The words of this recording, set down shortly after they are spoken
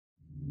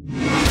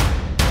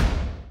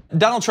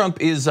Donald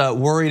Trump is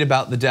worried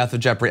about the death of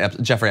Jeffrey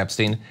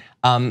Epstein,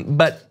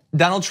 but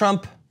Donald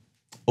Trump,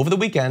 over the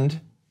weekend,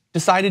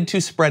 decided to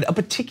spread a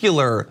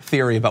particular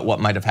theory about what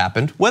might have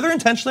happened, whether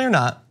intentionally or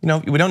not,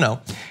 we don't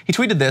know. He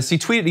tweeted this, he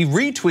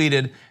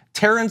retweeted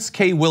Terrence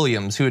K.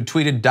 Williams, who had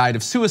tweeted died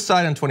of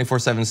suicide on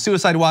 24/7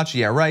 Suicide Watch.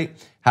 Yeah, right,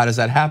 how does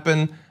that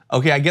happen?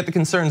 Okay, I get the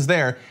concerns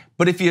there,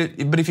 but if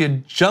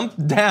you jump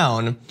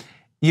down,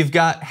 you've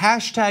got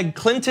hashtag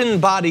Clinton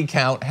body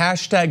count,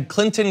 hashtag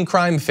Clinton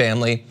crime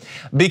family,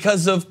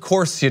 because of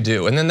course you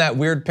do. And then that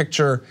weird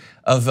picture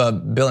of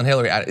Bill and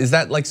Hillary, is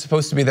that like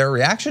supposed to be their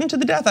reaction to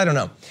the death? I don't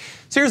know.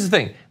 So here's the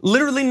thing,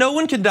 literally no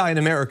one can die in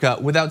America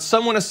without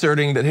someone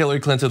asserting that Hillary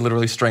Clinton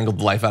literally strangled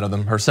the life out of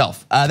them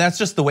herself. That's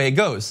just the way it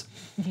goes.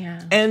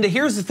 Yeah. And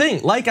here's the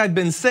thing, like I've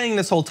been saying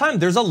this whole time,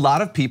 there's a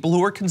lot of people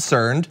who are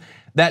concerned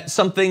that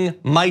something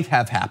might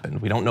have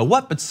happened. We don't know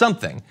what, but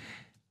something.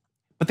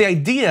 But the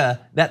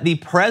idea that the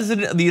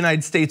president of the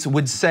United States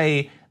would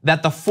say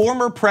that the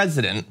former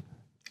president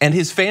and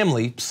his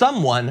family,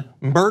 someone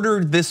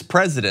murdered this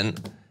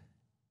president,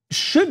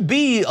 should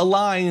be a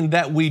line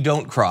that we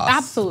don't cross.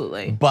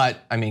 Absolutely.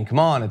 But I mean, come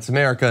on, it's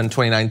America in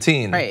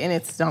 2019. Right, and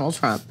it's Donald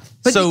Trump.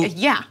 But so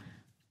yeah.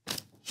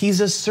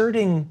 He's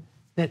asserting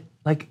that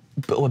like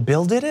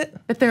Bill did it?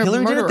 That they're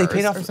Hillary murderers did it? They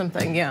paid off or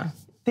something, yeah.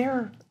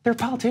 They're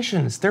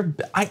politicians.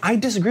 I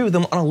disagree with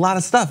them on a lot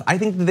of stuff. I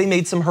think that they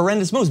made some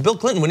horrendous moves. Bill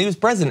Clinton, when he was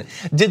president,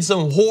 did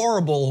some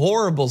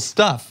horrible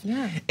stuff.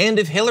 Yeah. And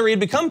if Hillary had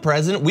become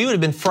president, we would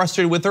have been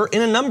frustrated with her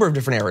in a number of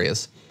different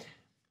areas.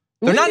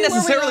 They're not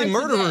necessarily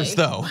murderers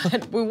though.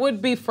 But we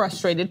would be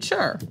frustrated,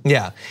 sure.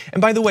 Yeah,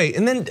 and by the way,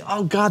 and then,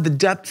 oh God, the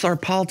depths our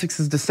politics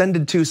has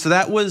descended to. So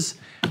that was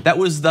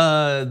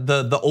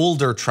the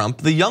older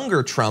Trump. The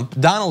younger Trump,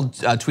 Donald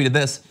tweeted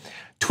this.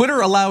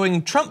 Twitter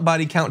allowing Trump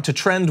body count to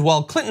trend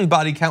while Clinton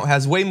body count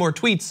has way more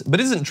tweets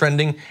but isn't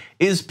trending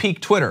is peak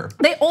Twitter.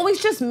 They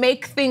always just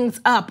make things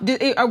up.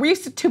 Are we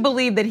to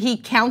believe that he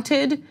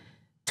counted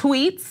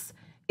tweets?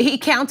 He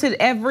counted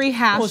every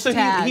hashtag. Well, so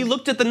he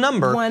looked at the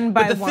number. One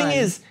by one. But the thing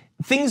is,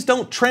 things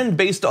don't trend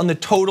based on the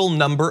total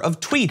number of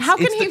tweets. How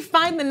can he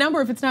find the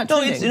number if it's not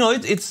trending? No,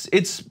 it's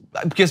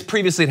because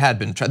previously it had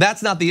been.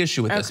 That's not the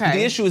issue with this. But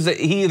the issue is that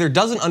he either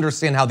doesn't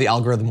understand how the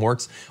algorithm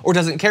works or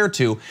doesn't care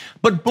to.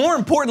 But more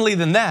importantly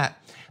than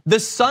that, the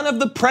son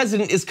of the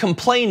president is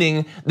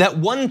complaining that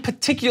one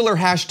particular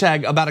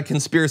hashtag about a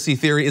conspiracy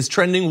theory is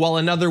trending while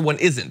another one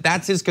isn't.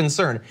 That's his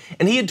concern.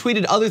 And he had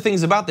tweeted other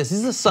things about this.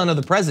 He's the son of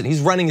the president.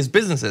 He's running his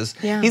businesses.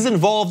 Yeah. He's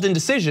involved in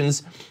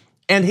decisions.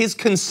 And his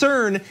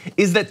concern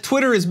is that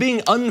Twitter is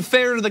being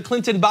unfair to the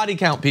Clinton body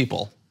count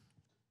people.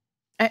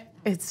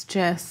 It's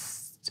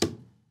just,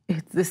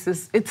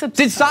 it's absurd.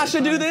 Did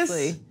Sasha do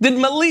honestly. this? Did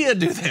Malia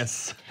do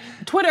this?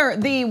 Twitter,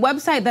 the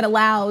website that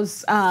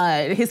allows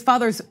his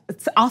father's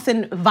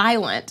often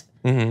violent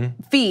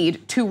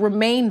feed to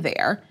remain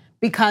there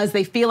because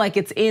they feel like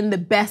it's in the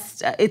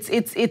best,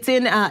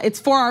 it's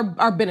for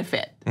our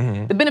benefit.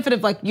 The benefit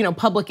of like,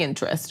 public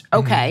interest,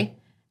 okay.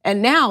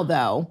 And now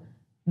though,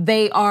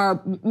 they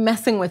are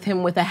messing with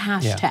him with a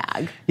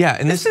hashtag. Yeah,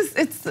 and it's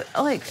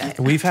like.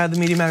 We've had the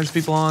Media Matters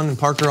people on and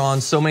Parker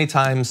on so many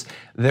times.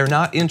 They're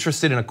not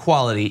interested in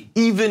equality,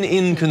 even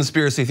in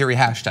conspiracy theory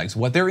hashtags.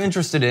 What they're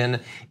interested in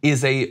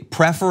is a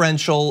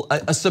preferential,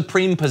 a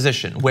supreme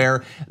position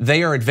where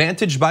they are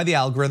advantaged by the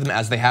algorithm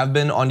as they have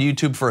been on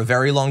YouTube for a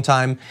very long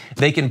time.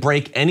 They can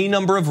break any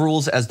number of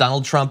rules as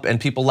Donald Trump and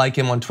people like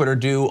him on Twitter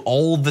do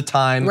all the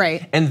time.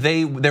 Right. And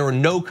there were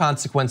no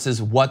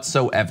consequences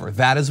whatsoever.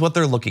 That is what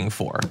they're looking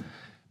for,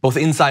 both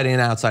inside and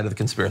outside of the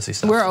conspiracy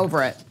stuff. We're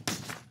over it.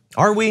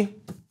 Are we?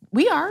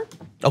 We are.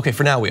 Okay,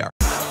 for now we are.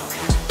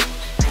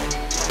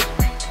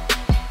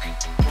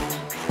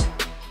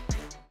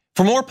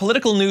 For more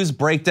political news,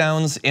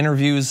 breakdowns,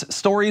 interviews,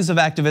 stories of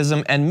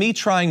activism, and me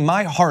trying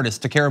my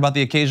hardest to care about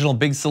the occasional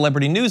big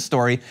celebrity news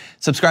story,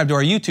 subscribe to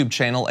our YouTube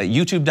channel at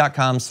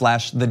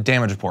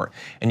youtube.com/thedamagereport.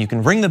 And you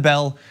can ring the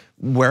bell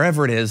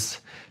wherever it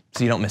is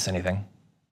so you don't miss anything.